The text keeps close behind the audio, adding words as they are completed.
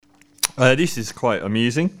This is quite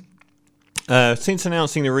amusing. Since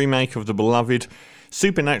announcing the remake of the beloved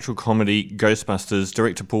supernatural comedy Ghostbusters,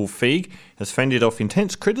 director Paul Feig has fended off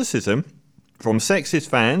intense criticism from sexist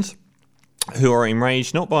fans who are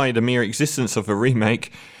enraged not by the mere existence of a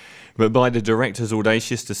remake, but by the director's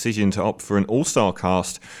audacious decision to opt for an all-star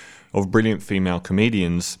cast of brilliant female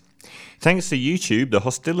comedians. Thanks to YouTube, the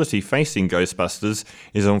hostility facing Ghostbusters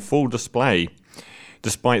is on full display.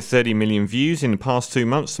 Despite 30 million views in the past 2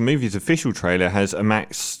 months, the movie's official trailer has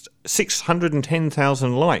amassed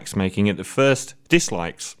 610,000 making it the first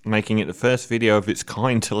video of its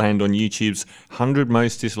kind to land on YouTube's 100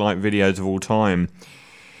 most disliked videos of all time.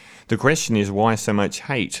 The question is, why so much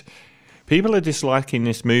hate? People are disliking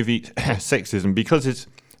this movie sexism because it's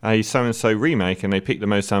a so-and-so remake and they picked the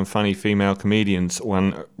most unfunny female comedians,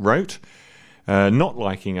 one wrote. Not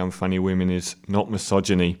liking unfunny women is not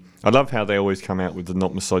misogyny. I love how they always come out with the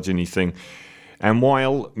not misogyny thing. And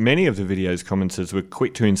while many of the video's commenters were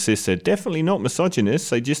quick to insist they're definitely not misogynist,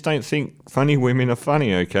 they just don't think funny women are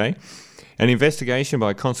funny, okay? An investigation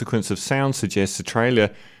by Consequence of Sound suggests the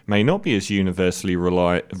trailer may not be as universally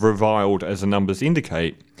reviled as the numbers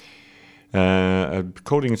indicate.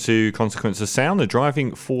 According to Consequence of Sound, the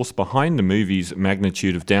driving force behind the movie's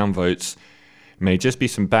magnitude of downvotes may just be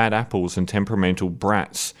some bad apples and temperamental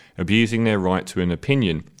brats abusing their right to an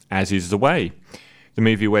opinion, as is the way. The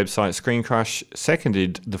movie website Screen Crush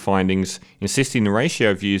seconded the findings, insisting the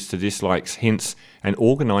ratio of views to dislikes hints an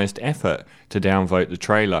organised effort to downvote the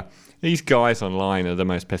trailer. These guys online are the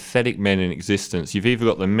most pathetic men in existence. You've either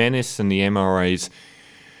got the menace and the MRAs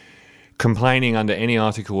complaining under any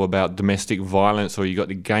article about domestic violence, or you got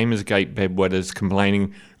the Gamersgate bedwetters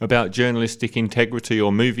complaining about journalistic integrity,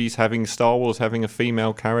 or movies having Star Wars having a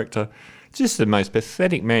female character. Just the most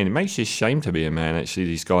pathetic men. It makes you ashamed to be a man, actually,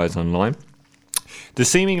 these guys online. The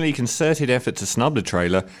seemingly concerted effort to snub the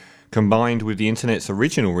trailer, combined with the internet's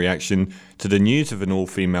original reaction to the news of an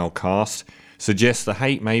all-female cast, suggests the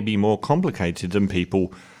hate may be more complicated than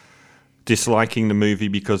people disliking the movie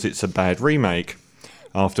because it's a bad remake.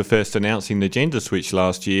 After first announcing the gender switch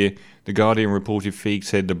last year, The Guardian reported Feig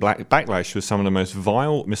said the backlash was some of the most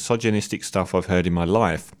vile, misogynistic stuff I've heard in my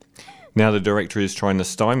life. Now the director is trying to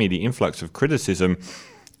stymie the influx of criticism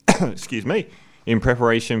in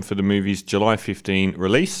preparation for the movie's July 15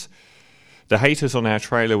 release. The haters on our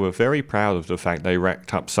trailer were very proud of the fact they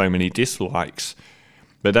racked up so many dislikes,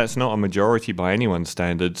 but that's not a majority by anyone's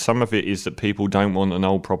standard. Some of it is that people don't want an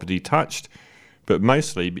old property touched, but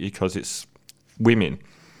mostly because it's women.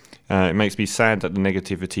 It makes me sad that the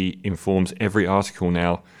negativity informs every article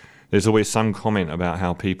now. There's always some comment about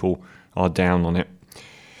how people are down on it.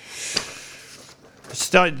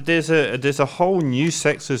 There's a whole new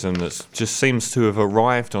sexism that just seems to have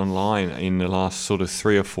arrived online in the last sort of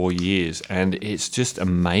 3 or 4 years, and it's just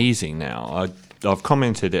amazing now. I've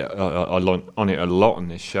commented on it a lot on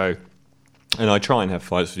this show, and I try and have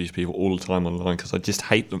fights with these people all the time online because I just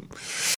hate them.